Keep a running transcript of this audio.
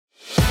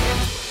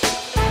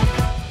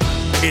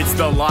It's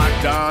the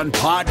Locked On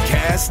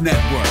Podcast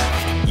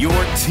Network, your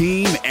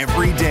team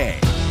every day.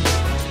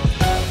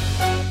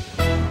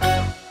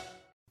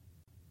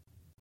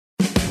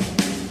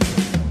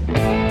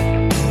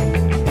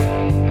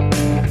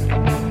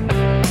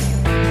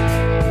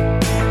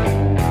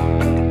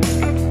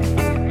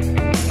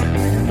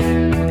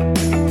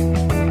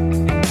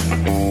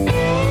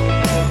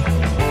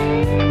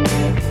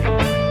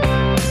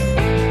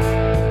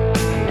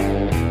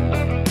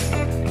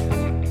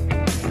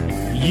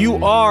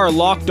 You are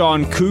Locked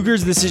On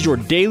Cougars. This is your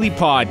daily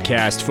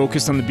podcast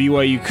focused on the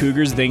BYU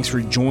Cougars. Thanks for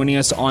joining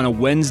us on a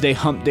Wednesday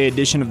hump day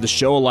edition of the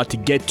show. A lot to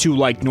get to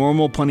like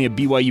normal. Plenty of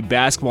BYU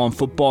basketball and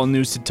football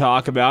news to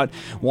talk about.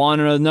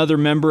 Want another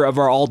member of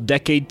our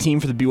all-decade team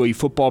for the BYU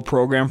football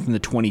program from the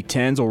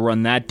 2010s. We'll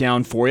run that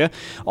down for you.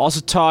 Also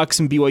talk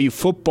some BYU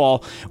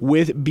football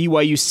with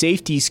BYU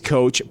safeties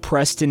coach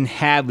Preston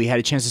Hadley. Had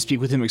a chance to speak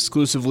with him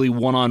exclusively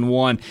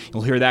one-on-one.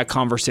 You'll hear that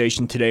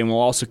conversation today, and we'll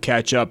also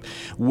catch up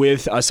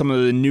with some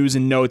of the news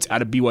and notes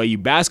out of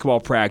BYU basketball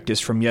practice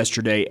from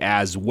yesterday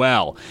as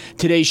well.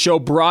 Today's show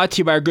brought to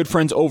you by our good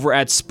friends over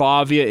at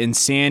Spavia in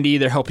Sandy.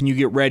 They're helping you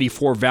get ready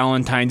for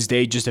Valentine's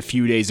Day, just a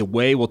few days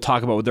away. We'll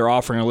talk about what they're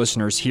offering our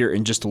listeners here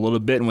in just a little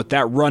bit. And with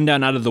that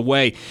rundown out of the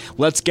way,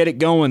 let's get it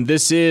going.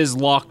 This is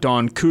Locked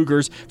On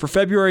Cougars for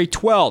February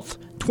 12th,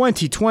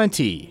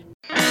 2020.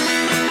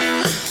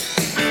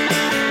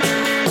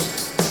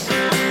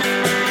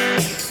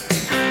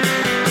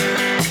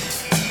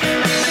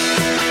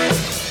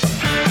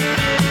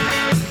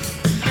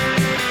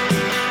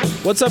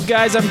 What's up,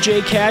 guys? I'm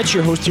Jay Katz,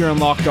 your host here on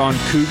Locked On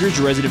Cougars,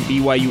 your resident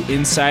BYU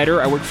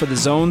insider. I work for the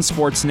Zone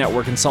Sports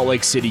Network in Salt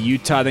Lake City,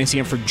 Utah. Thanks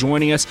again for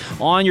joining us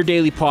on your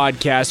daily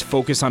podcast,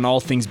 focused on all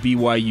things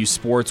BYU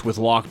sports with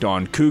Locked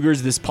On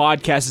Cougars. This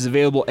podcast is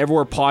available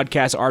everywhere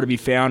podcasts are to be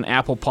found: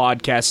 Apple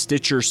Podcasts,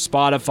 Stitcher,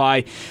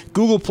 Spotify,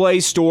 Google Play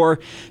Store.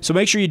 So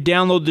make sure you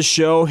download the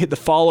show, hit the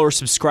follow or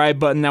subscribe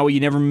button. That way you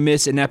never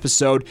miss an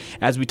episode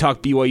as we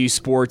talk BYU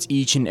sports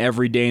each and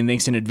every day. And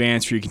thanks in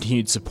advance for your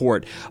continued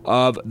support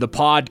of the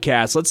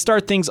podcast. Let's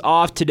start things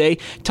off today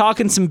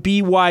talking some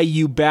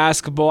BYU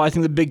basketball. I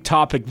think the big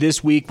topic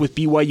this week with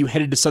BYU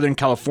headed to Southern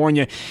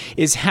California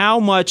is how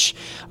much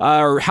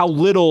or how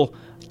little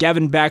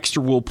Gavin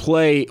Baxter will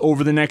play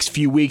over the next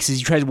few weeks as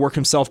he tries to work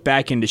himself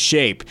back into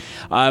shape.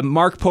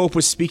 Mark Pope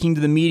was speaking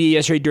to the media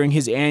yesterday during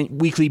his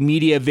weekly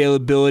media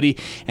availability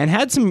and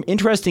had some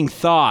interesting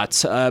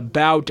thoughts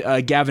about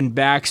Gavin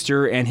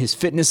Baxter and his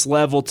fitness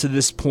level to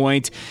this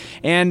point.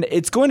 And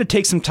it's going to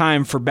take some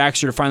time for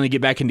Baxter to finally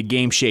get back into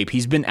game shape.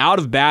 He's been out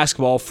of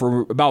basketball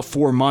for about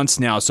 4 months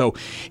now, so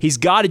he's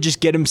got to just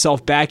get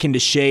himself back into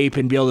shape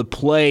and be able to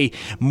play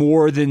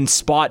more than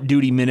spot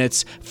duty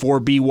minutes for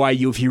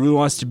BYU if he really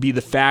wants to be the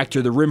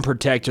factor, the rim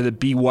protector that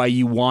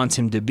BYU wants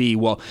him to be.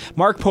 Well,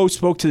 Mark Pope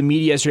spoke to the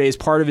media yesterday as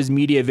part of his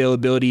media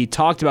availability. He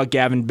talked about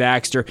Gavin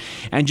Baxter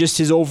and just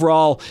his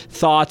overall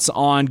thoughts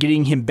on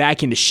getting him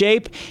back into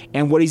shape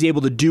and what he's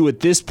able to do at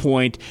this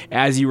point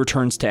as he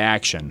returns to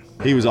action.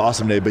 He was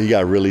awesome today, but he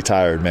got really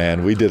tired,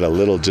 man. We did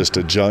just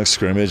a junk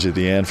scrimmage at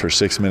the end for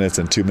 6 minutes,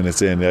 and 2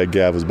 minutes in,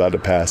 Gav was about to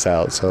pass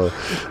out. So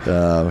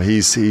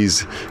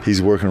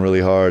he's working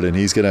really hard, and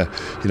he's gonna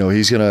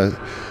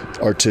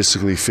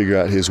artistically figure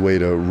out his way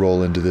to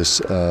roll into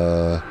this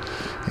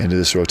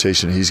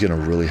rotation. He's going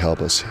to really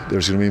help us.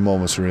 There's going to be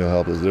moments when he'll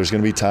help us. There's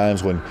going to be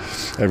times when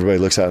everybody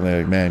looks out and they're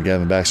like, man,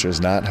 Gavin Baxter is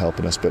not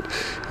helping us. But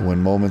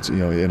when moments,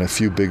 in a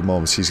few big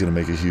moments, he's going to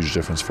make a huge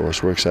difference for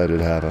us. We're excited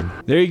to have him.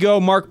 There you go,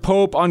 Mark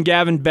Pope on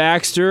Gavin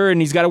Baxter, and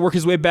he's got to work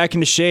his way back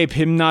into shape.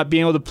 Him not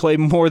being able to play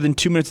more than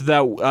 2 minutes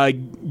without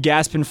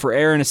gasping for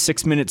air in a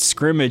 6-minute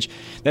scrimmage.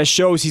 That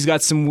shows he's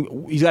got some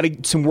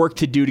work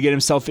to do to get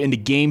himself into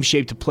game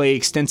shape to play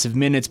extensive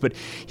minutes, but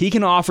he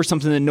can offer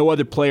something that no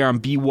other player on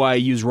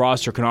BYU's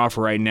roster can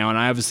offer right now, and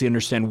I obviously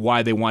understand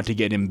why they want to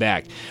get him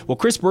back. Well,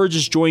 Chris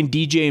Burgess joined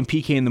DJ and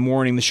PK in the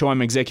morning, the show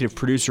I'm executive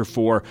producer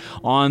for,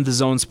 on the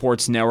Zone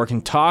Sports Network,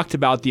 and talked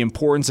about the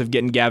importance of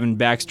getting Gavin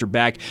Baxter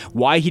back,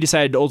 why he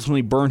decided to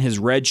ultimately burn his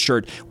red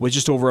shirt with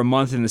just over a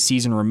month in the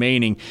season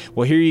remaining.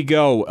 Well, here you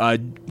go.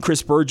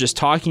 Chris Burgess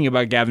talking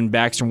about Gavin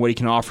Baxter and what he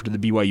can offer to the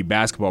BYU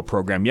basketball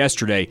program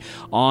yesterday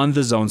on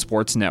the Zone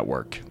Sports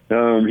Network.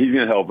 He's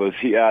going to help us.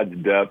 He adds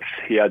depth.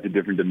 He adds a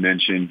different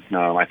dimension.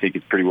 I think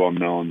it's pretty well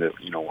known that,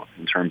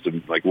 in terms of,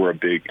 we're a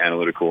big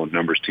analytical and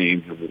numbers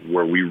team.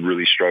 Where we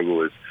really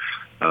struggle is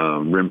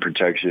rim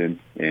protection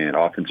and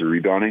offensive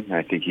rebounding.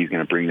 I think he's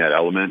going to bring that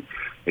element.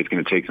 It's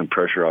going to take some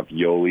pressure off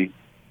Yoli,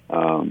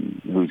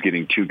 who's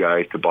getting two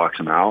guys to box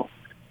him out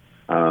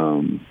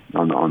on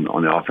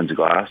the offensive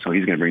glass. So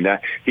he's going to bring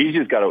that. He's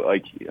just got to, I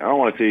don't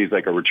want to say he's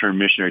like a return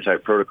missionary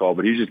type protocol,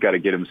 but he's just got to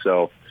get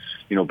himself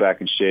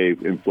back in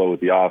shape and flow with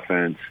the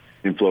offense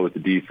and flow with the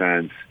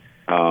defense,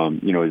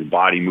 his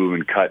body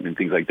moving, cutting, and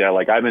things like that.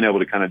 I've been able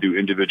to kind of do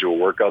individual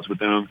workouts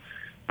with him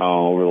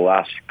over the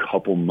last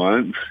couple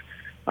months,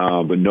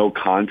 but no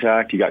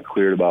contact. He got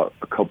cleared about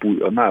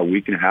a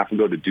week and a half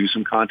ago to do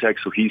some contact,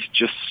 so he's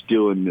just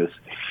still in this,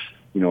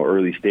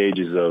 early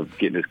stages of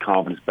getting his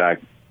confidence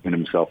back in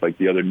himself. Like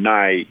the other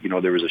night,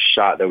 there was a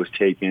shot that was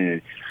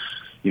taken,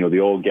 and the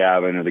old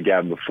Gavin or the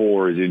Gavin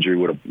before his injury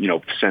would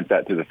have, sent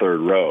that to the third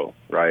row,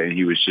 right? And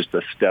he was just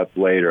a step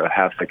late or a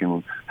half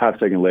second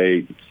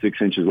late,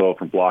 6 inches low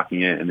from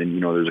blocking it. And then,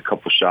 there's a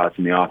couple shots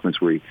in the offense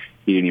where he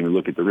didn't even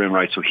look at the rim,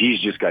 right? So he's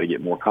just got to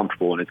get more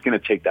comfortable. And it's going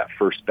to take that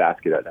first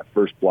basket, that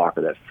first block,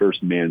 or that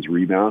first man's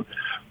rebound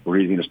where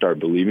he's going to start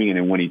believing. And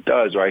then when he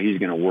does, right, he's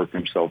going to work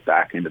himself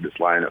back into this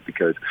lineup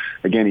because,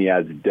 again, he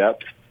adds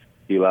depth.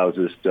 He allows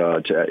us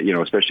to,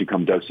 especially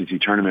come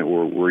WCC tournament,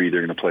 where we're either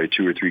going to play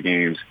 2 or 3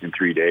 games in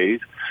 3 days.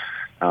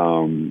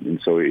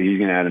 And so he's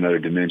going to add another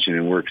dimension,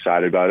 and we're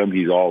excited about him.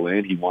 He's all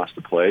in. He wants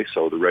to play.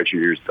 So the redshirt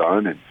year is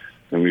done,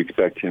 and we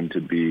expect him to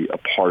be a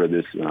part of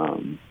this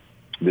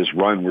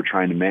run we're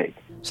trying to make.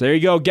 So there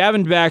you go.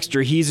 Gavin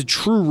Baxter, he's a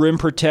true rim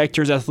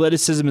protector. His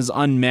athleticism is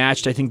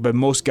unmatched, I think, by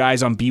most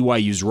guys on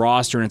BYU's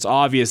roster, and it's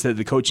obvious that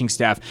the coaching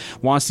staff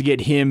wants to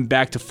get him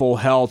back to full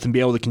health and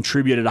be able to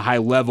contribute at a high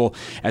level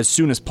as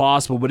soon as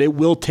possible, but it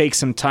will take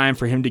some time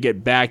for him to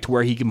get back to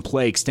where he can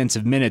play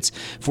extensive minutes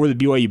for the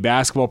BYU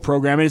basketball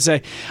program.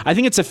 And I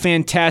think it's a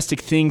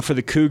fantastic thing for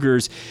the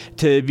Cougars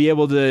to be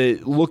able to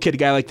look at a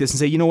guy like this and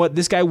say, you know what,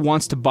 this guy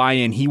wants to buy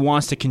in, he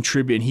wants to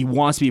contribute, and he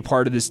wants to be a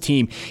part of this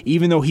team,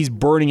 even though he's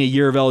burning a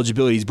year of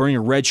eligibility. He's burning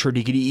a red shirt.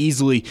 He could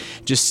easily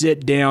just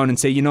sit down and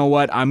say, you know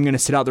what, I'm going to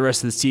sit out the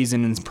rest of the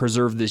season and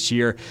preserve this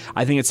year.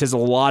 I think it says a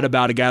lot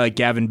about a guy like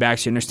Gavin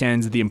Baxter. He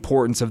understands the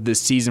importance of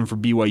this season for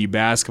BYU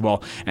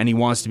basketball, and he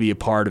wants to be a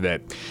part of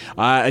it.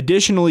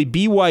 Additionally,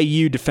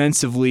 BYU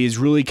defensively is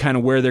really kind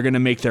of where they're going to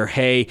make their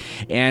hay,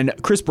 and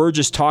Chris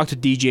Burgess talked to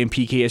DJ and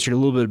PK yesterday a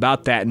little bit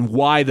about that and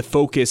why the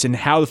focus and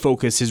how the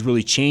focus has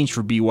really changed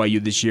for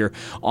BYU this year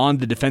on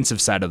the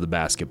defensive side of the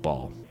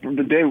basketball.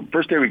 The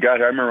first day we got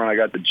here, I remember when I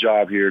got the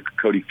job here,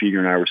 Cody Feger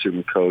and I were sitting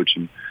with Coach,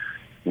 and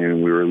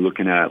we were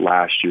looking at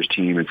last year's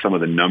team and some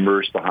of the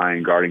numbers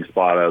behind guarding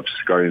spot-ups,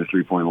 guarding the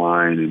three-point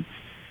line,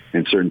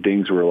 and certain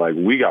things were like,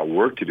 we got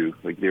work to do.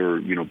 Like they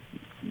were,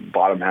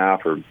 bottom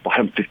half or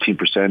bottom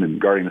 15% in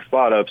guarding the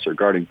spot-ups or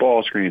guarding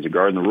ball screens or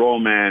guarding the roll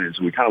man. And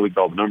so we kind of looked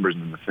at all the numbers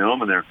in the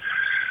film, and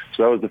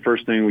so that was the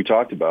first thing we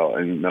talked about,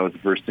 and that was the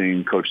first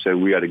thing Coach said,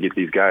 we got to get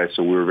these guys.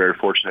 So we were very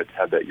fortunate to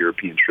have that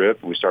European trip,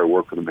 and we started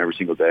working with them every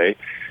single day,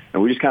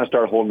 and we just kind of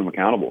started holding them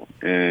accountable.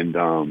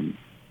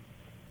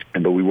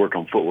 But we worked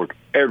on footwork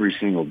every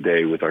single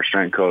day with our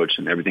strength coach,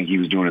 and everything he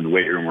was doing in the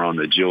weight room around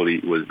the agility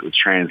was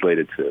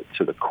translated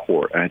to the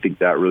court, and I think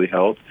that really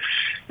helped.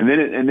 And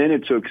then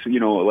it took,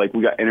 like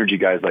we got energy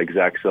guys like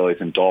Zach Sellius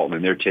and Dalton,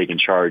 and they're taking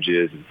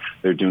charges, and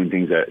they're doing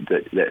things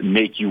that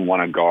make you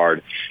want to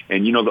guard.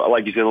 And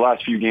like you said, the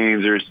last few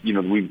games, there's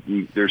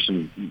there's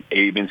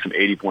been some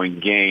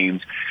 80-point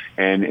games,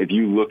 and if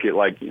you look at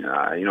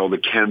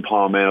the Ken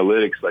Palm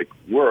analytics, like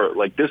we're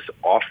like this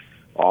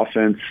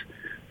offense.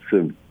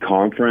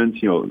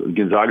 Conference,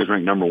 Gonzaga's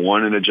ranked number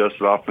 1 in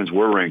adjusted offense.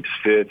 We're ranked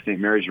 5th. St.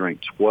 Mary's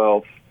ranked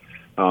 12th.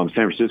 San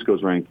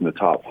Francisco's ranked in the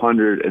top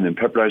 100, and then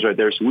Pepperdine's right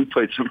there. So we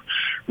played some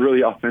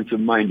really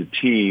offensive-minded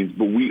teams,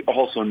 but we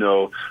also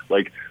know,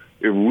 like,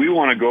 if we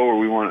want to go or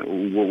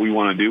what we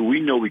want to do, we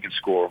know we can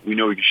score. We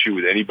know we can shoot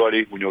with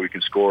anybody. We know we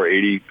can score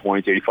 80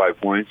 points, 85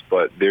 points,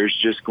 but there's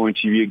just going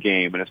to be a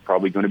game, and it's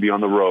probably going to be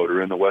on the road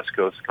or in the West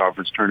Coast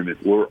Conference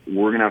tournament. We're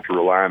going to have to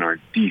rely on our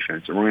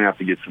defense, and we're going to have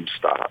to get some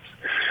stops.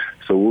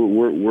 So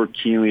we're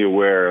keenly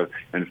aware of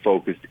and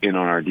focused in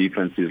on our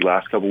defense these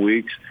last couple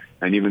weeks.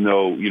 And even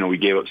though, we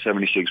gave up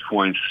 76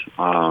 points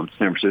San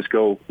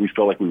Francisco, we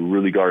felt like we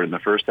really guarded in the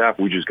first half.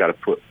 We just got to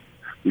put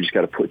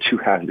 2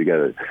 halves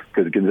together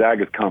because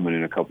Gonzaga's coming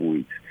in a couple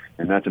weeks,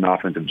 and that's an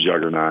offensive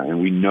juggernaut.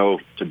 And we know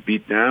to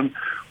beat them,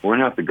 we're going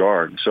to have to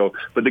guard. So,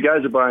 but the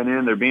guys are buying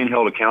in. They're being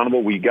held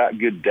accountable. We got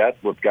good depth.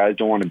 But if guys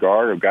don't want to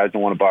guard or guys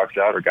don't want to box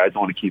out or guys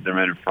don't want to keep their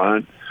men in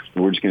front,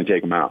 we're just going to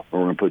take them out. Or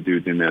we're going to put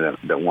dudes in there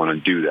that want to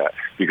do that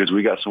because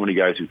we got so many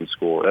guys who can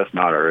score. That's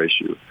not our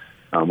issue.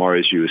 Our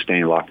issue is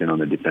staying locked in on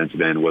the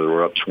defensive end, whether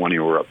we're up 20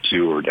 or we're up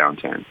 2 or down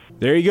 10.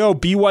 There you go.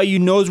 BYU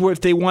knows where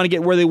if they want to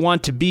get where they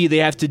want to be, they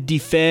have to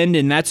defend,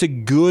 and that's a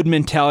good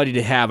mentality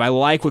to have. I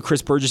like what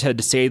Chris Burgess had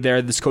to say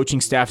there. This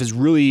coaching staff has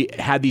really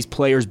had these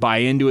players buy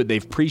into it.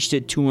 They've preached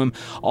it to him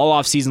all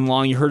off season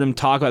long. You heard him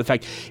talk about the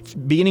fact,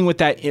 beginning with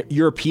that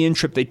European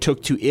trip they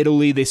took to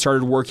Italy, they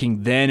started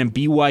working then, and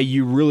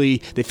BYU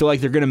really, they feel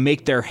like they're going to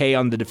make their hay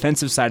on the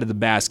defensive side of the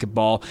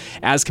basketball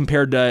as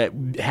compared to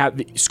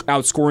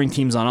outscoring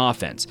teams on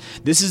offense.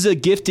 This is a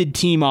gifted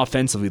team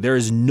offensively. There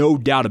is no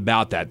doubt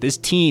about that. This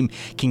team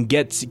can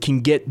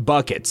get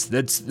buckets.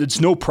 That's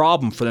no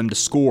problem for them to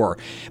score.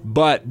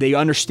 But they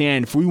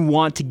understand if we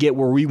want to get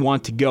where we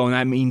want to go, and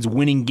that means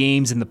winning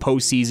games in the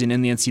postseason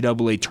in the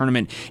NCAA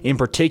tournament in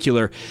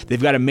particular,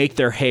 they've got to make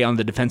their hay on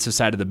the defensive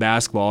side of the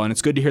basketball. And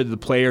it's good to hear that the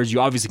players,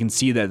 you obviously can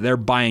see that they're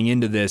buying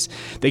into this.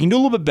 They can do a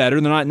little bit better.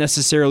 They're not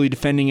necessarily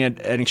defending at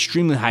an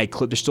extremely high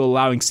clip. They're still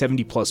allowing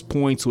 70-plus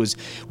points,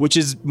 which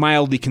is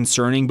mildly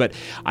concerning. But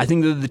I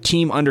think that the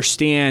team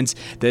understands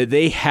that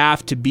they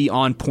have to be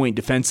on point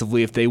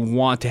defensively if they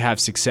want to have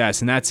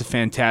success, and that's a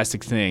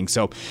fantastic thing.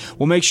 So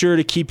we'll make sure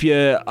to keep you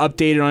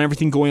updated on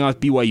everything going on with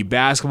BYU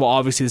basketball.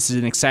 Obviously, this is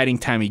an exciting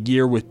time of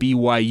year with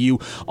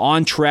BYU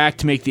on track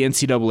to make the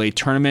NCAA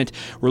tournament.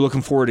 We're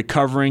looking forward to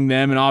covering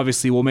them, and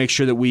obviously we'll make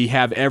sure that we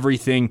have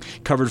everything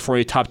covered for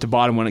you top to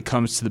bottom when it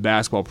comes to the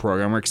basketball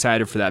program. We're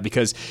excited for that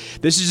because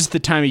this is just the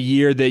time of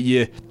year that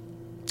you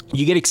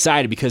get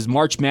excited because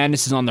March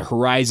Madness is on the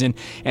horizon,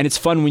 and it's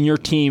fun when your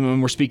team,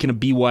 and we're speaking of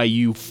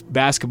BYU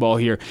basketball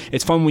here,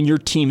 it's fun when your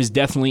team is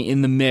definitely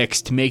in the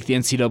mix to make the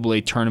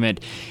NCAA tournament,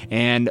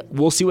 and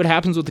we'll see what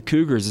happens with the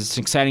Cougars. It's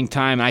an exciting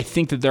time. I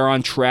think that they're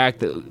on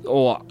track. I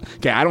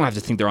don't have to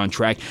think they're on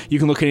track. You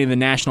can look at any of the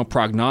national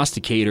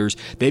prognosticators.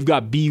 They've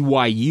got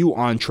BYU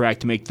on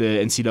track to make the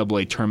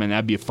NCAA tournament.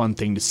 That'd be a fun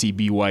thing to see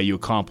BYU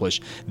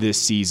accomplish this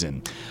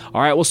season. All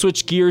right, we'll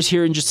switch gears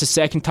here in just a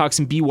second, talk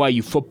some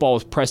BYU football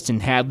with Preston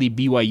Hadley,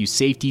 BYU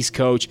safeties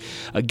coach,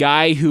 a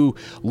guy who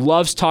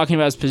loves talking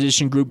about his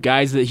position group,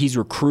 guys that he's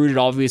recruited,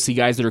 obviously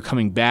guys that are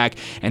coming back,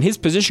 and his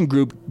position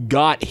group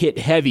got hit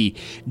heavy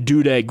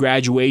due to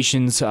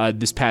graduations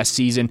this past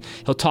season.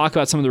 He'll talk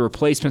about some of the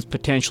replacements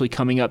potentially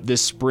coming up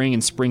this spring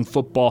and spring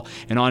football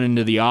and on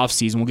into the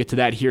offseason. We'll get to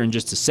that here in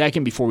just a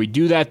second. Before we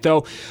do that,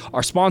 though,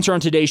 our sponsor on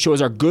today's show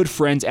is our good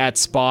friends at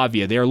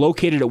Spavia. They are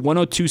located at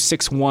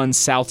 10261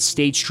 South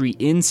State Street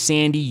in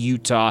Sandy,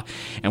 Utah,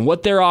 and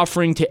what they're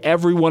offering to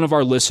every one of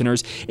our listeners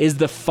is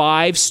the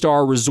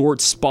 5-star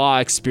resort spa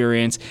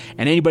experience,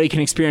 and anybody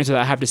can experience it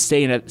without having to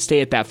stay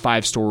at that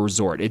 5-star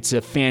resort. It's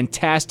a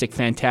fantastic,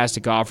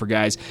 fantastic offer,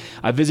 guys.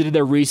 I visited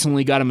there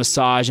recently, got a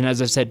massage, and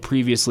as I said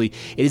previously,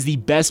 it is the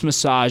best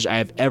massage I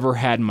have ever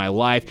had in my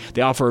life.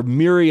 They offer a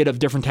myriad of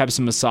different types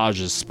of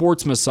massages,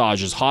 sports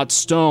massages, hot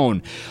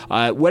stone,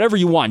 whatever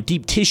you want,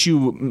 deep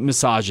tissue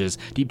massages.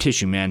 Deep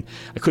tissue, man,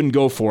 I couldn't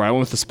go for it. I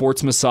went with the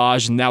sports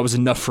massage, and that was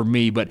enough for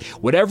me, but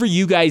whatever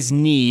you guys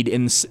need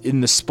in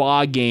the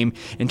spa game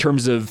in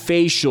terms of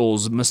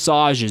facials,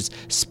 massages,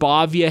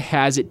 Spavia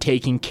has it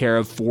taken care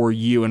of for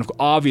you. And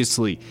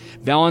obviously,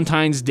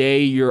 Valentine's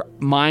Day, your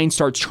mind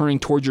starts turning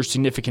towards your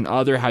significant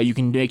other, how you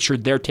can make sure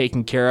they're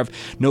taken care of,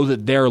 know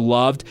that they're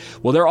loved.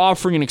 Well, they're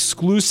offering an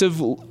exclusive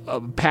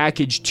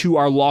package to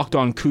our Locked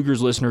On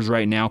Cougars listeners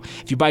right now.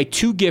 If you buy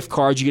 2 gift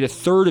cards, you get a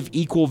third of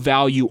equal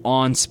value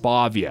on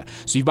Spavia.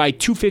 So you buy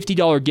 2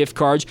 $50 gift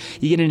cards,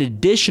 you get an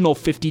additional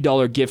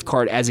 $50 gift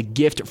card as a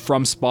gift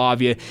from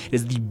Spavia. It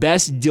is the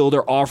best deal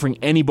they're offering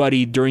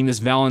anybody during this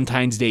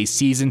Valentine's Day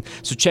season.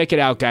 So check it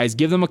out, guys.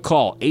 Give them a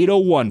call,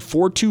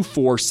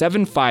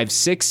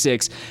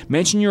 801-424-7566.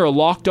 Mention you're a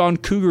Locked On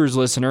Cougars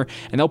listener,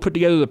 and they'll put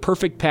together the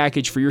perfect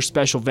package for your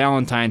special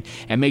Valentine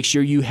and make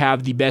sure you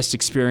have the best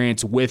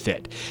experience with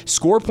it.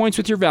 Score points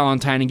with your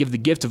Valentine and give the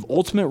gift of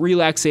ultimate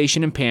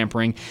relaxation and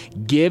pampering.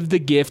 Give the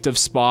gift of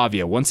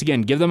Spavia. Once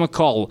again, give them a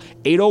call,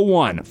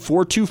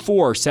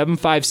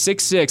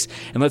 801-424-7566,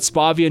 and let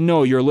Spavia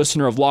know you're a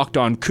listener of Locked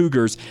On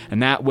Cougars,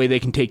 and that way they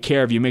can take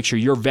care of you. Make sure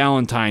your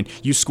Valentine,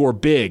 you score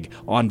big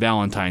on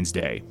Valentine's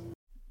Day.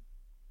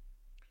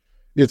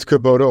 It's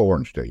Kubota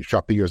Orange Day.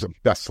 Shop the year's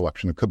best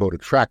selection of Kubota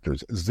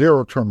tractors,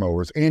 zero-turn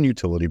mowers, and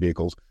utility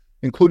vehicles,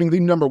 including the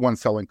 #1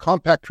 selling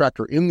compact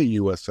tractor in the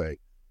USA.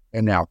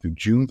 And now through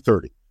June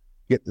 30,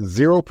 get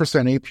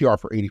 0% APR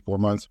for 84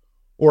 months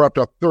or up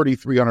to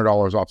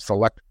 $3,300 off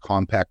select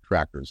compact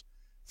tractors.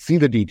 See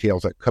the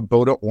details at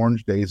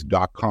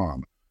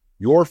KubotaOrangeDays.com.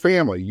 Your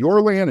family,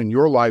 your land, and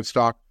your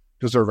livestock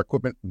deserve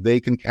equipment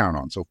they can count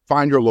on. So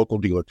find your local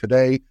dealer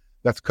today.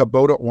 That's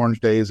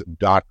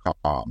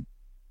KubotaOrangeDays.com.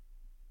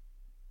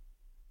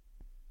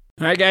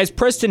 All right, guys,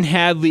 Preston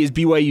Hadley is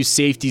BYU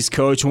safeties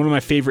coach, one of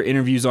my favorite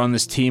interviews on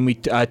this team. We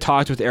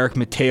talked with Eric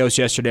Mateos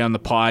yesterday on the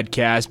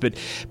podcast, but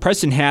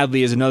Preston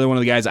Hadley is another one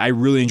of the guys I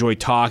really enjoy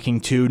talking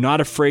to,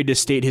 not afraid to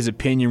state his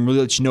opinion, really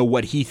let you know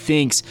what he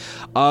thinks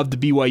of the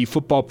BYU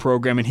football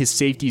program and his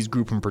safeties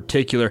group in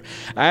particular.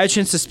 I had a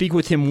chance to speak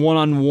with him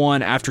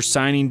one-on-one after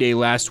signing day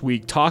last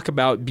week, talk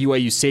about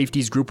BYU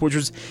safeties group, which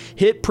was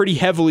hit pretty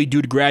heavily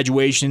due to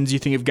graduations. You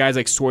think of guys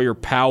like Sawyer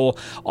Powell,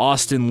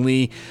 Austin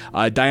Lee,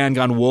 Dayan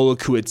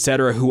Gonwoloku, etc.,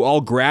 who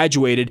all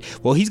graduated.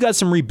 Well, he's got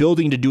some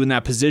rebuilding to do in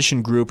that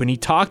position group, and he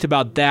talked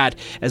about that,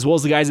 as well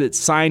as the guys that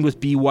signed with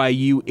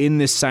BYU in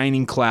this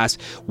signing class,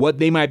 what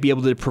they might be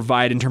able to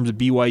provide in terms of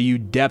BYU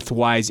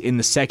depth-wise in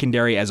the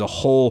secondary as a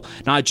whole,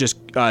 not just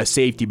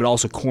safety, but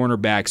also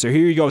cornerback. So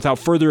here you go, without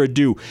further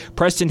ado,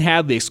 Preston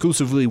Hadley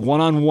exclusively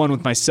one-on-one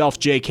with myself,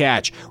 Jake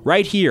Hatch,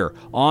 right here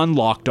on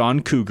Locked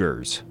On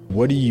Cougars.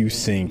 What do you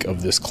think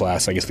of this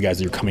class? I guess the guys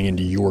that are coming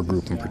into your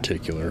group in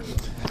particular.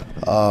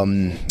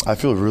 I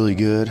feel really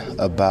good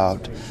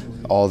about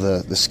all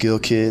the skill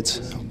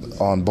kids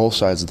on both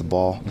sides of the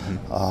ball.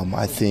 Mm-hmm.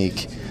 I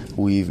think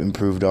we've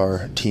improved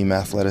our team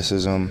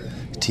athleticism,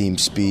 team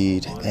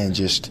speed, and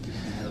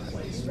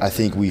I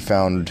think we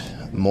found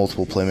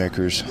multiple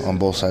playmakers on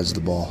both sides of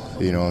the ball,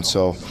 and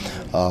so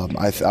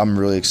I'm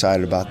really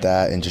excited about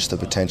that and just the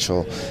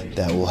potential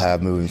that we'll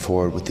have moving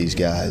forward with these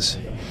guys.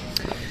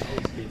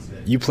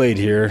 You played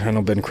here. I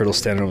know Ben Criddle's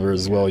standing over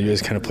as well. You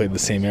guys kind of played the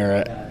same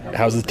era.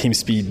 How's the team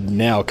speed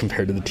now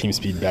compared to the team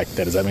speed back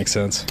then? Does that make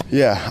sense?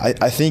 Yeah,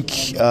 I think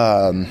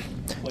the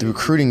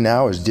recruiting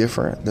now is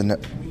different than it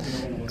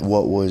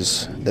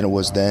was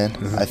then.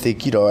 Mm-hmm. I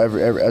think,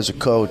 as a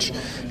coach,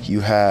 you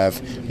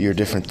have your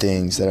different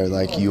things that are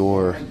like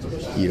your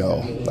deal.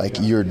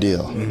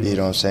 Mm-hmm. You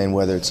know what I'm saying?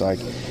 Whether it's like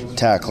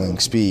tackling,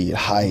 speed,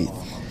 height,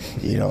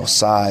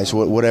 size,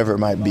 whatever it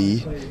might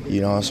be.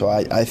 So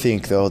I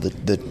think, though,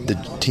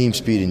 the team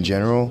speed in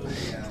general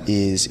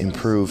is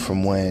improved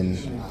from when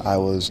I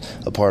was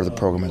a part of the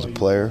program as a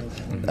player,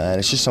 and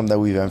it's just something that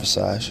we've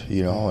emphasized,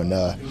 and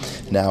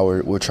now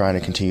we're trying to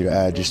continue to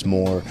add just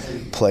more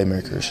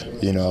playmakers,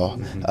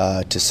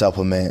 to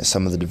supplement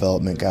some of the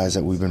development guys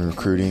that we've been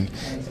recruiting,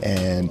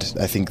 and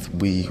I think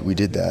we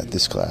did that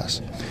this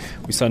class.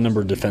 We saw a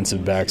number of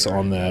defensive backs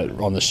on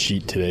the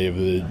sheet today of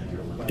the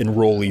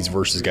enrollees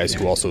versus guys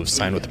who also have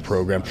signed with the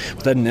program.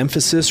 Was that an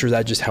emphasis, or is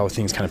that just how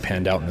things kind of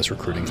panned out in this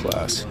recruiting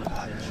class?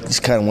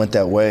 Just kind of went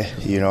that way,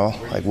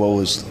 like what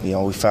was,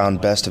 we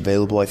found best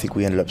available. I think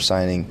we ended up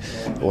signing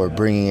or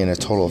bringing in a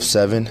total of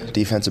 7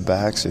 defensive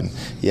backs, and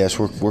yes,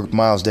 we're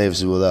Miles Davis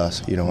is with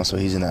us, so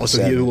he's in that.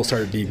 So he will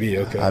start at DB,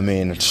 okay. I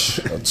mean,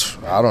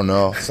 I don't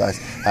know.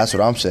 That's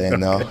what I'm saying,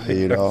 though.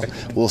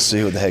 We'll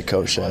see what the head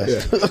coach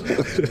says.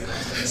 Yeah.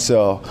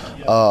 So,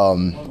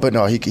 but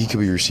no, he could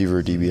be receiver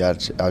or DB. I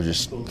was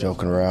just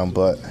joking around,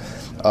 but.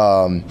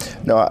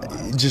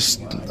 Just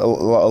a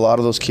lot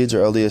of those kids are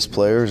LDS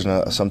players,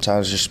 and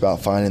sometimes it's just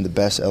about finding the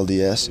best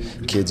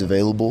LDS kids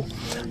available,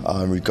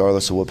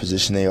 regardless of what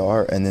position they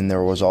are. And then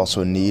there was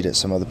also a need at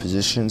some other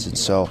positions, and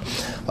so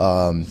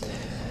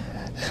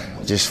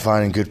just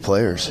finding good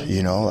players,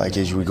 like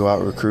as we go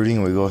out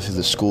recruiting, we go through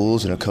the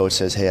schools, and a coach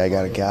says, hey, I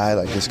got a guy,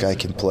 like this guy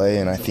can play,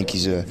 and I think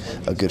he's a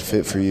good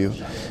fit for you,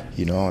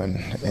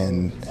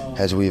 and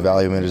as we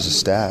evaluate him as a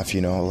staff,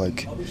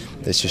 like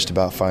it's just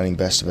about finding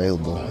best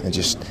available, and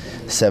just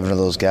 7 of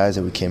those guys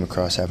that we came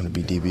across happen to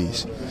be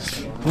DBs.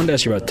 I wanted to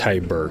ask you about Ty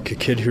Burke, a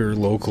kid here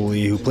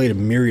locally who played a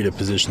myriad of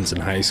positions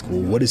in high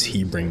school. What does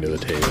he bring to the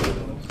table?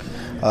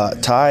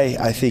 Ty,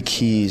 I think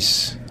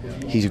he's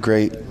a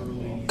great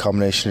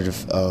combination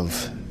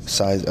of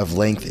size, of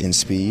length and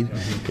speed.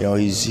 Mm-hmm.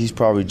 He's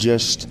probably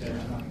just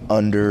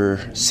under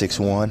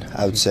 6'1",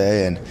 I would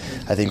say, and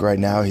I think right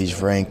now he's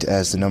ranked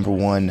as the number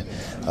 1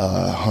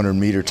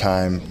 100-meter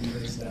time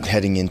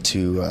heading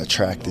into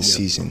track this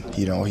season.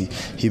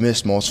 He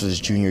missed most of his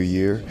junior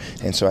year,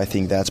 and so I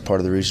think that's part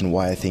of the reason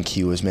why I think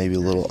he was maybe a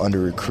little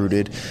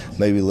under-recruited,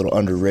 maybe a little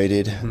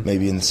underrated,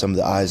 maybe in some of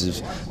the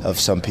eyes of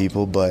some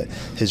people, but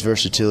his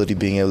versatility,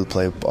 being able to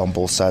play on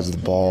both sides of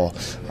the ball,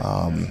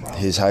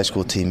 his high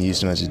school team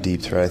used him as a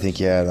deep threat. I think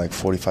he had like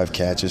 45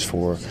 catches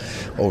for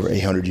over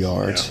 800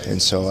 yards, and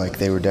so like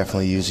they were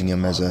definitely using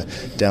him as a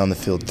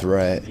down-the-field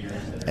threat.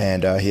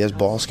 And he has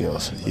ball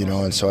skills,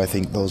 and so I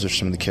think those are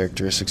some of the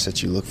characteristics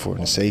that you look for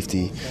in a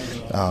safety.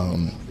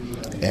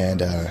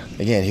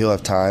 Again, he'll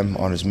have time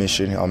on his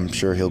mission. I'm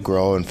sure he'll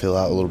grow and fill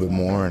out a little bit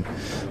more. And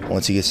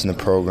once he gets in the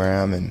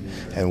program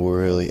and we're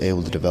really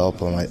able to develop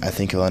him, I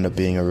think he'll end up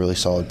being a really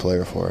solid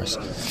player for us.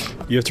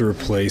 You have to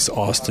replace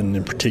Austin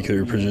in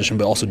particular position,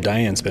 but also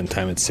Diane spent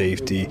time at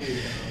safety.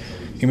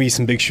 Gonna be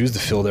some big shoes to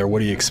fill there. What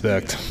do you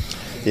expect?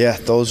 Yeah,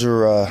 those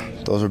are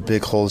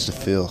big holes to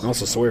fill.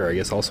 Also Sawyer, I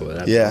guess,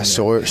 also. Yeah,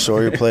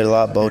 Sawyer played a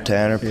lot. Bo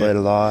Tanner played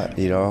a lot.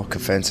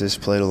 Kafensis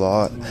played a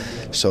lot.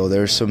 So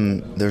there's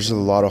a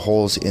lot of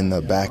holes in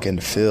the back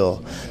end to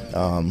fill.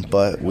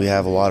 But we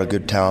have a lot of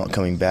good talent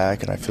coming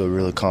back, and I feel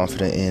really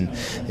confident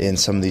in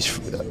some of this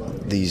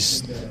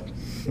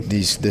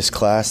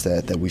class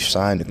that we've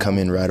signed to come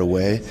in right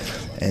away.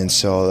 And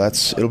so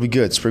it'll be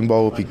good. Spring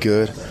ball will be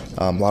good.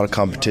 A lot of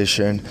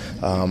competition.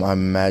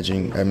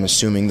 I'm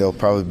assuming there'll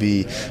probably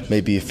be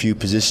maybe a few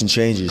position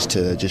changes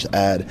to just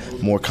add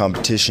more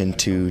competition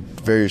to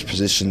various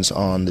positions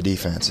on the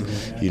defense.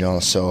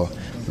 So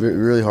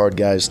really hard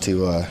guys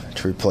to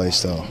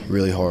replace, though.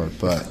 Really hard,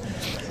 but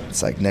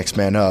it's like next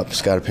man up.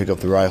 It's got to pick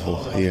up the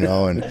rifle,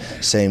 and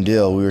same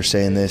deal. We were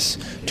saying this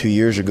 2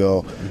 years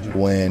ago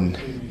when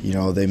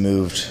they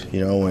moved,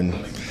 when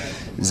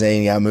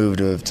Zane got moved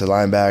to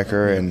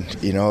linebacker, and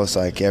it's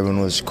like everyone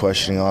was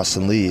questioning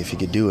Austin Lee if he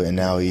could do it, and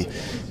now he,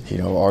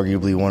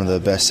 arguably one of the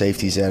best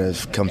safeties that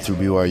have come through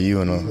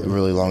BYU in a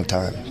really long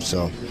time.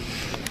 So,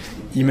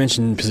 you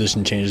mentioned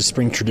position changes.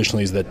 Spring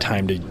traditionally is that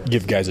time to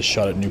give guys a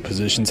shot at new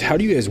positions. How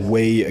do you guys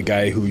weigh a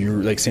guy who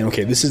you're like saying,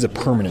 okay, this is a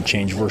permanent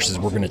change versus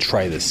we're going to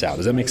try this out?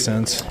 Does that make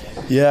sense?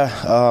 Yeah,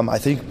 I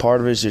think part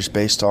of it is just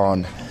based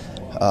on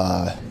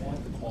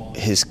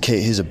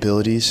his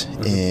abilities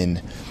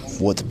in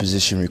what the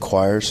position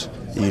requires,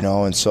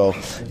 and so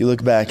you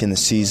look back in the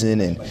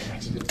season and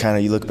kind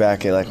of you look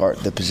back at like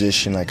the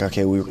position, like,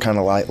 okay, we were kind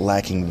of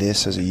lacking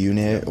this as a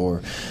unit,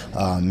 or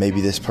maybe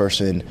this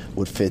person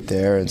would fit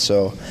there. And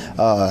so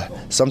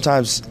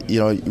sometimes,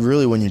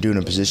 really when you're doing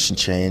a position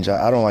change,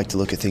 I don't like to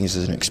look at things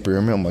as an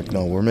experiment. I'm like,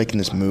 no, we're making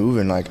this move,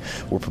 and like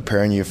we're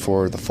preparing you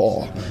for the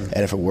fall.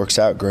 And if it works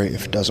out, great.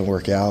 If it doesn't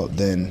work out,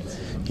 then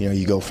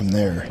you go from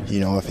there.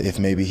 If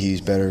maybe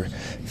he's better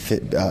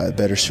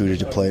suited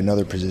to play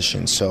another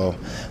position. So,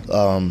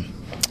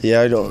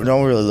 I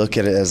don't really look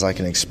at it as like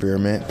an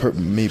experiment.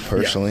 Me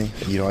personally,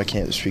 I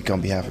can't speak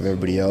on behalf of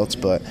everybody else,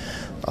 but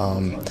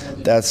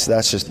that's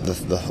just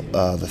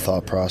the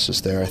thought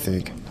process there, I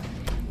think.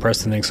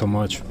 Preston, thanks so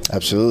much.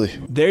 Absolutely.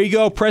 There you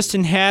go,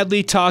 Preston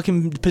Hadley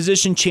talking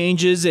position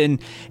changes,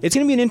 and it's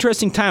going to be an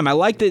interesting time. I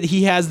like that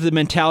he has the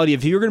mentality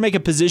of, if you're going to make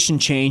a position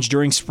change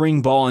during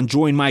spring ball and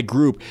join my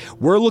group,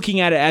 we're looking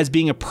at it as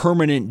being a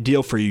permanent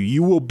deal for you.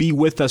 You will be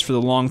with us for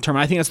the long term.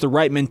 I think that's the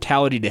right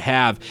mentality to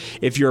have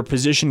if you're a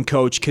position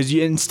coach, because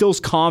it instills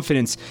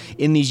confidence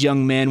in these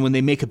young men when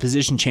they make a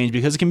position change,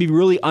 because it can be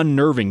really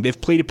unnerving. They've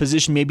played a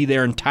position maybe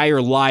their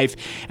entire life,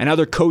 and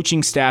other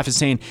coaching staff is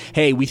saying,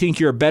 hey, we think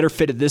you're a better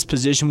fit at this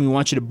position. We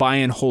want you to buy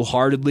in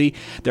wholeheartedly.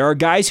 There are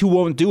guys who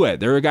won't do it.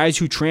 There are guys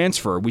who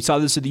transfer. We saw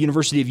this at the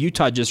University of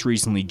Utah just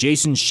recently.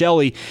 Jason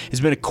Shelley has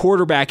been a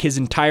quarterback his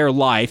entire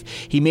life.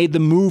 He made the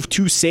move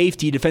to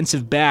safety,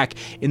 defensive back,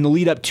 in the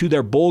lead up to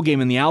their bowl game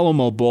in the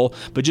Alamo Bowl,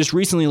 but just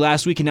recently,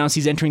 last week, announced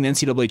he's entering the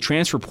NCAA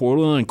transfer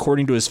portal, and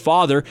according to his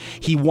father,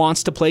 he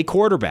wants to play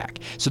quarterback.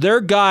 So there are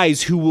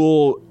guys who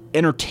will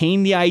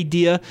entertain the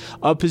idea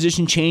of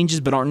position changes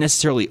but aren't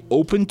necessarily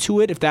open to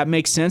it, if that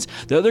makes sense.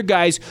 The other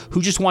guys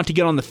who just want to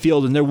get on the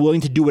field and they're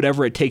willing to do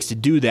whatever it takes to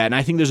do that. And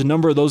I think there's a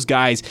number of those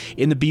guys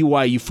in the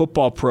BYU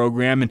football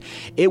program, and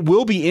it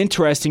will be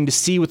interesting to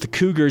see with the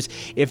Cougars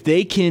if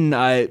they can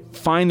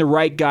find the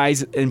right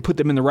guys and put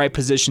them in the right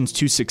positions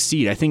to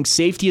succeed. I think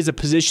safety is a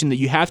position that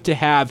you have to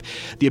have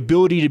the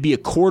ability to be a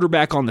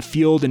quarterback on the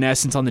field, in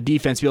essence, on the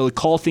defense, be able to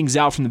call things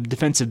out from the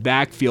defensive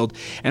backfield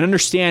and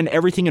understand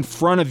everything in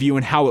front of you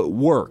and how it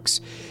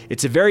works.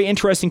 It's a very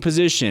interesting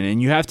position,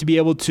 and you have to be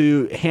able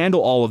to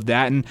handle all of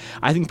that. And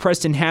I think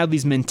Preston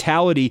Hadley's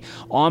mentality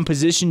on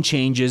position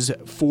changes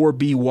for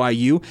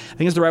BYU, I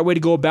think it's the right way to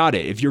go about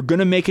it. If you're going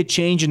to make a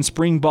change in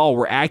spring ball,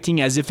 we're acting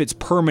as if it's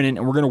permanent,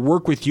 and we're going to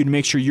work with you to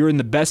make sure you're in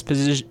the best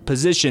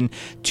position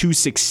to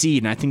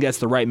succeed. And I think that's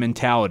the right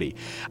mentality.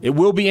 It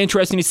will be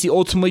interesting to see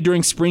ultimately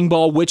during spring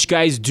ball which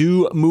guys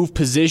do move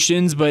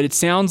positions, but it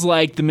sounds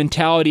like the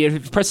mentality,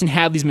 if Preston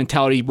Hadley's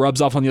mentality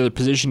rubs off on the other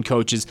position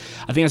coaches,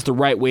 I think that's the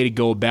right way to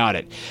go about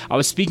it. I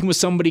was speaking with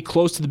somebody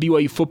close to the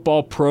BYU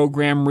football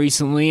program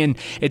recently, and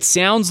it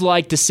sounds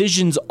like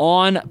decisions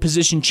on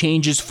position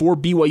changes for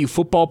BYU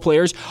football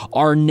players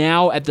are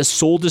now at the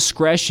sole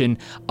discretion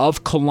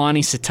of Kalani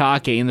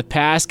Sitake. In the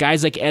past,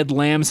 guys like Ed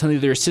Lamb, some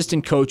of their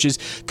assistant coaches,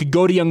 could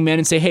go to young men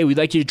and say, hey, we'd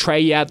like you to try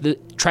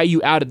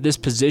you out at this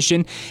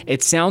position.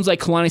 It sounds like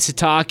Kalani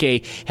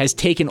Sitake has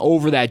taken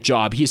over that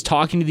job. He is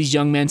talking to these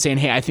young men saying,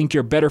 hey, I think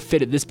you're a better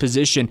fit at this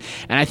position,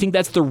 and I think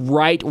that's the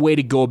right way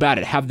to go about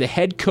it. Have the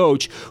head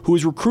coach who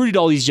has recruited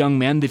all these young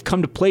men, they've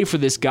come to play for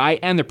this guy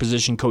and their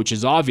position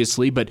coaches,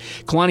 obviously, but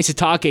Kalani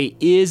Sitake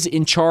is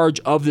in charge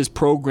of this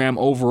program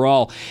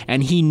overall,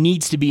 and he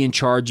needs to be in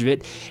charge of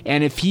it.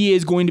 And if he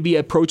is going to be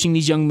approaching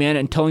these young men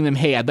and telling them,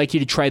 hey, I'd like you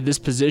to try this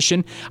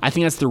position, I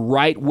think that's the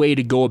right way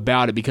to go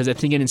about it, because I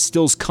think it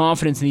instills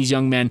confidence in these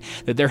young men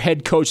that their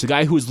head coach, the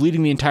guy who is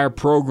leading the entire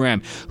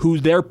program, who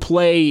their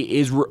play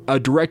is a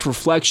direct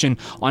reflection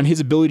on his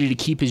ability to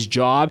keep his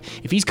job,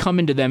 if he's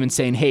coming to them and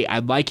saying, hey,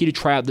 I'd like you to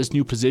try out this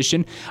new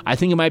position, I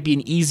think it might be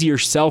an easier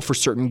sell for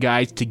certain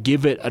guys to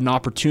give it an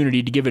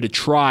opportunity, to give it a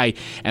try,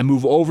 and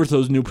move over to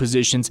those new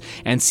positions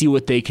and see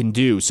what they can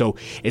do. So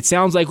it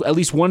sounds like at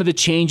least one of the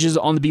changes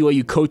on the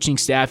BYU coaching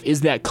staff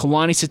is that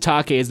Kalani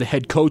Sitake, as the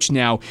head coach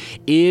now,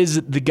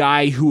 is the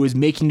guy who is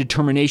making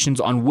determinations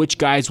on which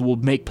guys will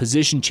make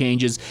position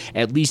changes,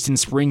 at least in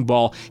spring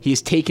ball. He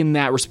has taken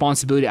that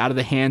responsibility out of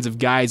the hands of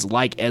guys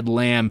like Ed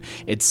Lamb,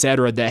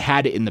 etc., that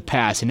had it in the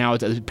past, and now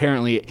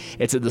apparently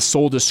it's at the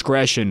sole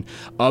discretion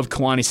of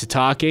Kalani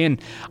Sitake.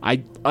 And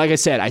like I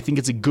said, I think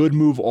it's a good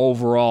move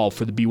overall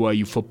for the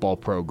BYU football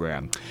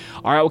program.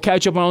 All right, we'll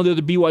catch up on all the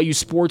other BYU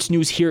sports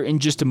news here in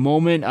just a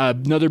moment.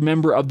 Another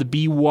member of the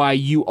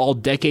BYU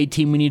All-Decade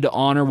team we need to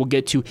honor, we'll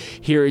get to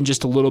here in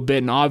just a little bit,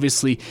 and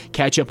obviously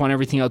catch up on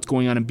everything else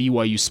going on in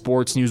BYU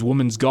sports news.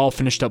 Women's golf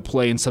finished up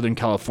play in Southern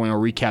California.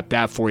 I'll recap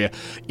that for you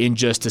in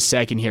just a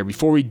second here.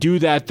 Before we do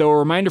that, though, a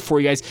reminder for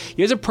you guys.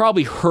 You guys have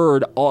probably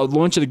heard a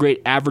bunch of the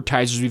great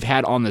advertisers we've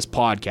had on this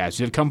podcast.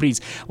 We have companies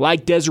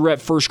like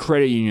Deseret First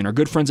Credit Union, our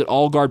good friends at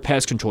All Guard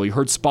Pest Control. You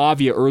heard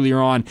Spavia earlier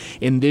on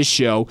in this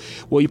show.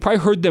 Well, you probably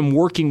heard them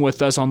working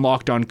with us on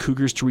Locked On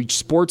Cougars to reach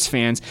sports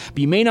fans, but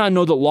you may not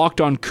know that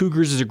Locked On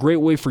Cougars is a great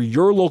way for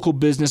your local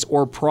business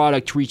or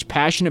product to reach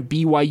passionate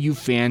BYU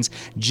fans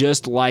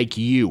just like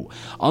you.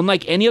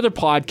 Unlike any other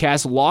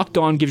podcast, Locked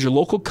On gives your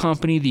local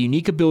company the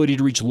unique ability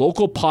to reach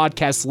local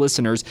podcast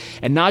listeners,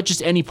 and not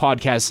just any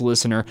podcast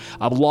listener,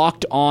 a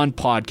Locked On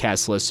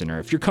podcast listener.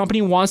 If your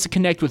company wants to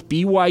connect with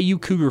BYU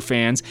Cougar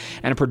fans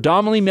and a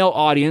predominantly male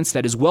audience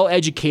that is well educated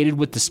educated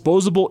with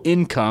disposable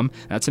income,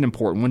 that's an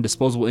important one,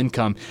 disposable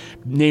income,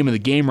 name of the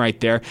game right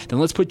there, then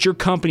let's put your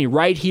company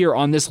right here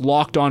on this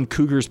Locked On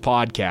Cougars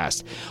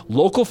podcast.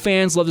 Local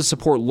fans love to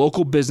support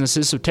local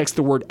businesses, so text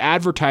the word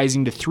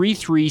advertising to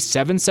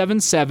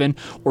 33777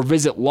 or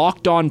visit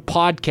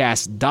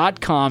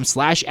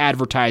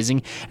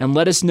lockedonpodcast.com/advertising and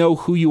let us know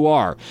who you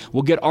are.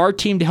 We'll get our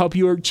team to help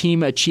your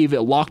team achieve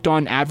a Locked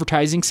On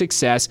advertising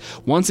success.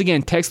 Once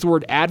again, text the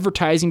word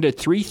advertising to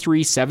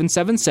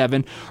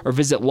 33777 or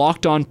visit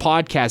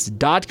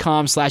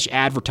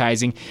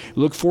lockedonpodcast.com/advertising.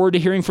 We look forward to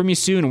hearing from you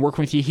soon and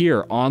working with you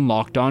here on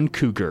Locked On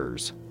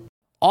Cougars.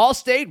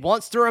 Allstate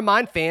wants to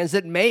remind fans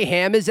that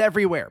mayhem is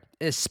everywhere,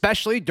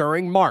 especially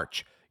during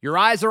March. Your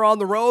eyes are on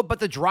the road, but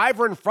the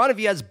driver in front of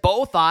you has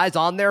both eyes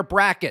on their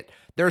bracket.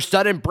 Their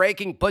sudden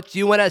braking puts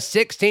you in a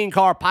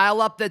 16-car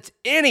pileup that's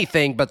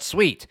anything but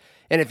sweet.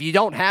 And if you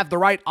don't have the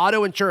right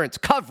auto insurance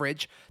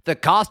coverage, the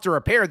cost to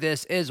repair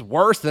this is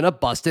worse than a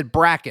busted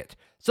bracket.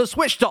 So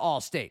switch to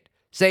Allstate,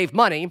 save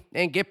money,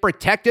 and get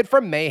protected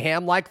from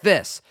mayhem like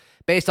this.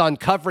 Based on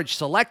coverage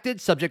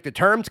selected, subject to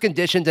terms,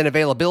 conditions, and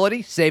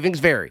availability, savings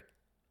vary.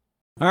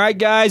 All right,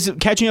 guys,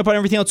 catching up on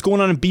everything else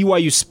going on in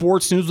BYU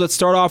sports news. Let's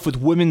start off with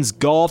women's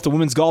golf. The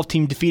women's golf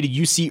team defeated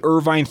UC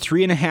Irvine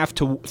 3.5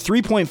 to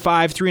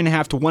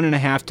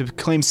 1.5 to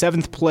claim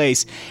 7th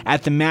place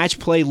at the Match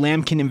Play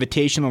Lambkin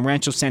Invitational in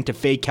Rancho Santa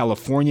Fe,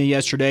 California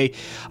yesterday.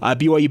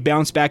 BYU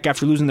bounced back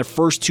after losing their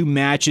first 2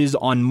 matches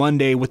on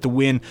Monday with the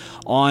win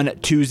on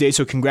Tuesday.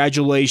 So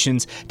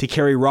congratulations to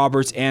Carrie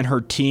Roberts and her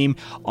team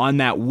on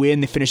that win.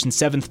 They finished in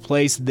 7th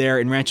place there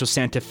in Rancho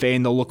Santa Fe,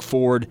 and they'll look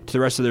forward to the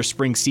rest of their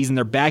spring season.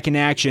 They're back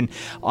in action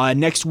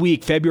next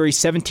week, February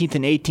 17th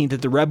and 18th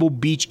at the Rebel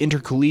Beach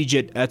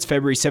Intercollegiate. That's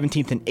February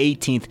 17th and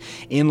 18th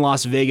in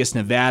Las Vegas,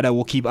 Nevada.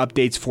 We'll keep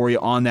updates for you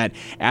on that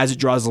as it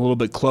draws a little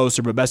bit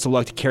closer, but best of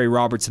luck to Carrie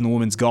Roberts and the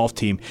women's golf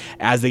team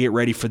as they get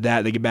ready for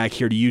that. They get back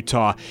here to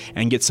Utah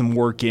and get some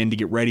work in to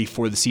get ready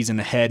for the season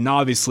ahead. And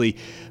obviously,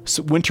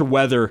 winter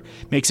weather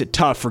makes it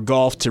tough for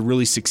golf to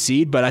really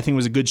succeed, but I think it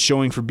was a good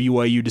showing for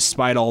BYU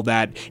despite all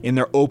that in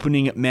their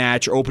opening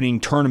match, or opening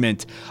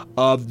tournament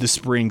of the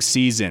spring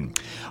season.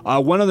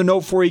 One other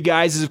note for you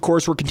guys is, of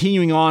course, we're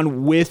continuing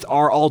on with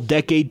our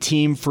all-decade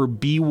team for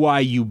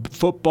BYU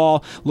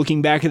football,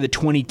 looking back at the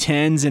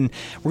 2010s, and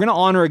we're going to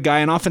honor a guy,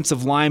 an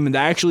offensive lineman,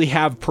 that I actually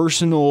have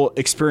personal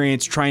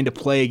experience trying to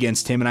play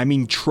against him, and I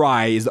mean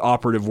try is the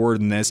operative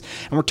word in this,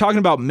 and we're talking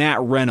about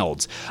Matt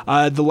Reynolds,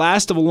 the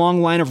last of a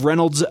long line of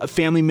Reynolds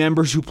family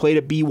members who played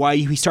at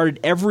BYU. He started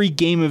every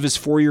game of his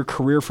 4-year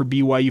career for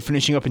BYU,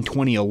 finishing up in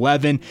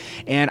 2011,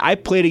 and I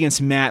played against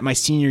Matt my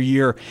senior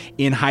year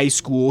in high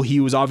school.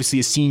 He was obviously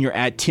a senior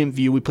at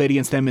Timpview. We played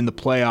against them in the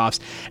playoffs,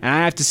 and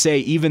I have to say,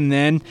 even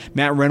then,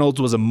 Matt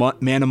Reynolds was a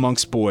man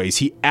amongst boys.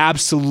 He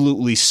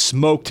absolutely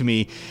smoked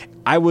me.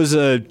 I was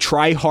a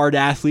try-hard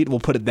athlete, we'll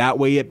put it that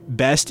way, at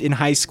best in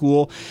high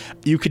school.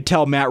 You could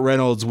tell Matt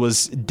Reynolds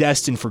was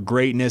destined for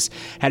greatness,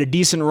 had a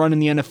decent run in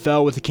the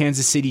NFL with the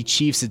Kansas City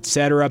Chiefs,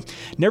 etc.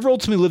 Never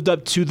ultimately lived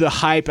up to the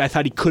hype I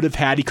thought he could have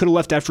had. He could have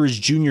left after his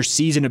junior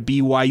season at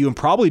BYU and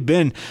probably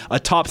been a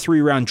top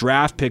 3-round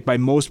draft pick by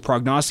most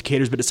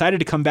prognosticators, but decided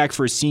to come back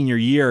for his senior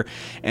year,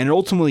 and it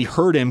ultimately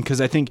hurt him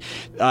because I think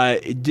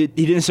he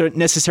didn't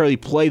necessarily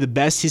play the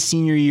best his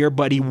senior year,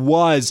 but he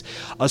was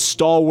a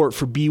stalwart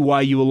for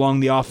BYU along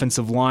the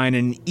offensive line,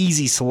 and an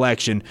easy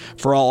selection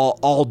for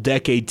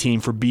all-decade team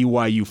for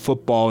BYU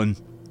football.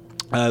 And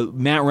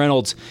Matt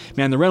Reynolds,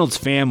 man, the Reynolds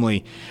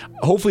family,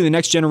 hopefully the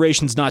next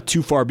generation's not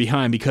too far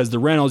behind, because the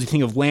Reynolds, you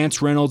think of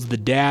Lance Reynolds, the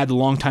dad, the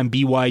longtime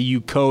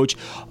BYU coach,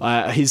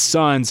 his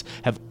sons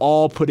have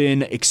all put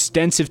in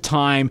extensive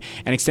time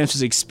and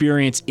extensive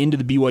experience into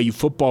the BYU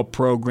football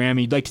program.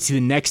 And you'd like to see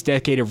the next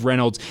decade of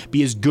Reynolds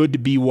be as good to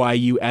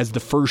BYU as the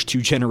first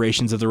 2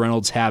 generations of the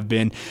Reynolds have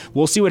been.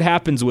 We'll see what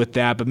happens with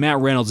that, but Matt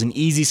Reynolds, an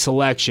easy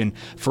selection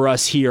for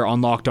us here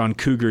on Locked On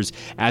Cougars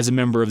as a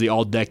member of the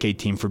all-decade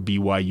team for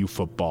BYU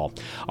football.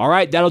 All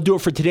right, that'll do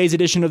it for today's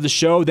edition of the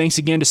show. Thanks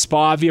again to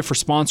Spavia for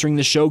sponsoring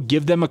the show.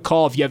 Give them a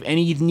call if you have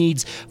any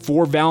needs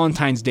for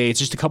Valentine's Day.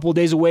 It's just a couple of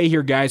days away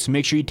here, guys, so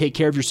make sure you take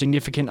care of your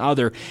significant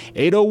other.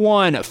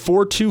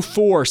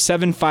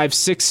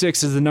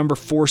 801-424-7566 is the number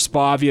for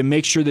Spavia.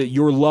 Make sure that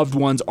your loved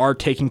ones are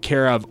taken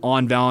care of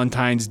on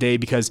Valentine's Day,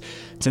 because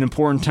it's an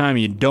important time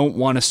and you don't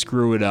want to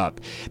screw it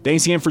up.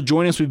 Thanks again for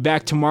joining us. We'll be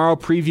back tomorrow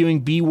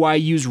previewing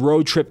BYU's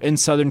road trip in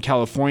Southern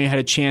California. I had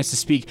a chance to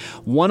speak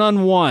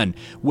one-on-one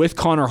with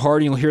Connor Harding.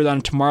 You'll hear that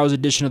on tomorrow's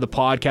edition of the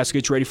podcast.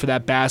 Get you ready for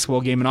that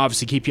basketball game and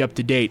obviously keep you up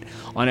to date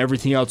on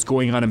everything else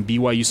going on in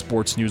BYU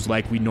sports news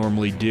like we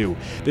normally do.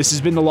 This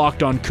has been the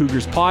Locked On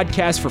Cougars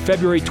podcast for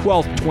February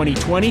 12th,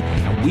 2020,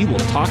 and we will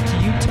talk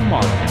to you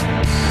tomorrow.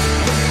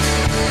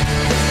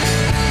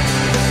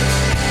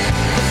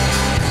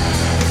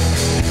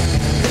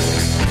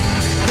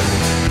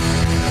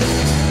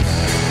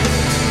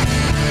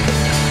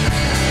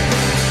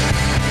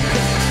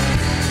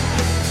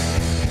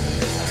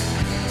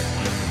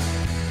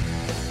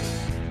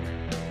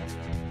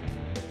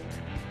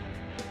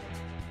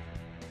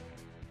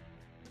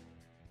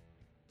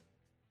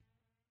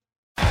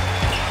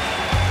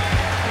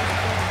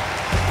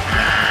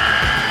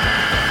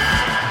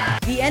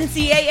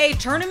 NCAA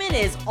tournament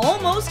is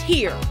almost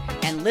here,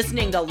 and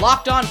listening to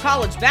Locked On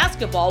College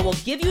Basketball will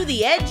give you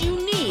the edge you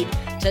need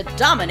to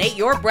dominate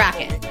your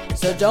bracket.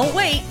 So don't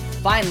wait.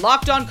 Find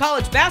Locked On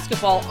College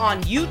Basketball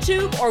on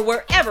YouTube or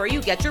wherever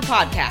you get your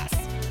podcasts.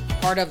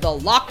 Part of the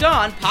Locked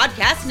On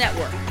Podcast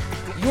Network.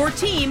 Your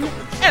team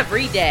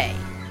every day.